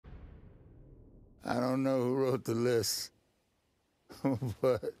I don't know who wrote the list,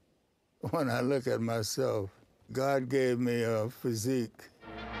 but when I look at myself, God gave me a physique.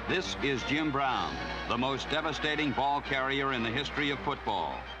 This is Jim Brown, the most devastating ball carrier in the history of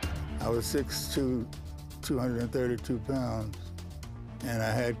football. I was 6'2", 232 pounds, and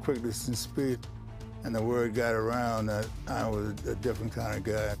I had quickness and speed, and the word got around that I was a different kind of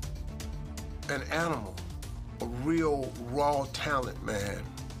guy. An animal, a real raw talent, man.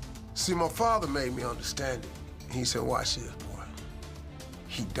 See, my father made me understand it. He said, watch this, boy.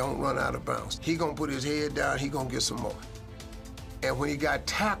 He don't run out of bounds. He gonna put his head down, he gonna get some more. And when he got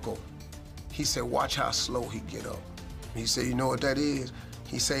tackled, he said, watch how slow he get up. He said, you know what that is?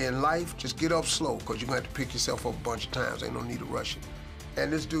 He said, in life, just get up slow, because you're gonna have to pick yourself up a bunch of times. Ain't no need to rush it.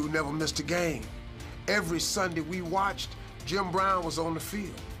 And this dude never missed a game. Every Sunday we watched, Jim Brown was on the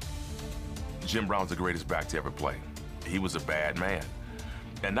field. Jim Brown's the greatest back to ever play. He was a bad man.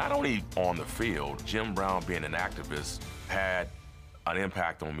 And not only on the field, Jim Brown being an activist had an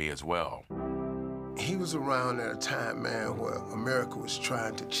impact on me as well. He was around at a time, man, where America was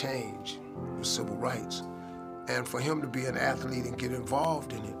trying to change with civil rights. And for him to be an athlete and get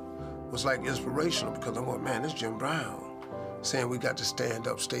involved in it was like inspirational, because I'm like, man, this is Jim Brown saying we got to stand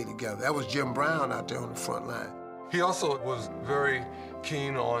up, stay together. That was Jim Brown out there on the front line. He also was very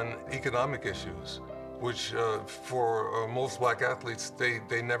keen on economic issues, which for most black athletes,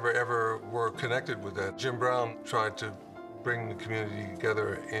 they never ever were connected with that. Jim Brown tried to bring the community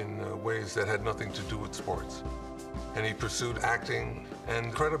together in ways that had nothing to do with sports. And he pursued acting, and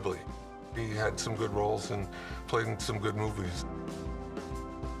incredibly, he had some good roles and played in some good movies.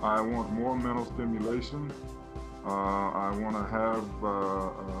 I want more mental stimulation. I want to have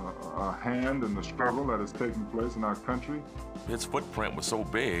a hand in the struggle that is taking place in our country. His footprint was so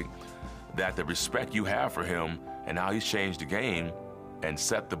big that the respect you have for him and how he's changed the game and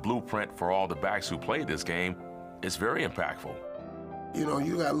set the blueprint for all the backs who played this game is very impactful. You know,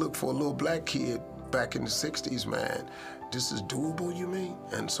 you gotta look for a little black kid back in the 60s, man. This is doable, you mean?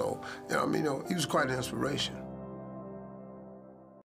 And so, you know, he was quite an inspiration.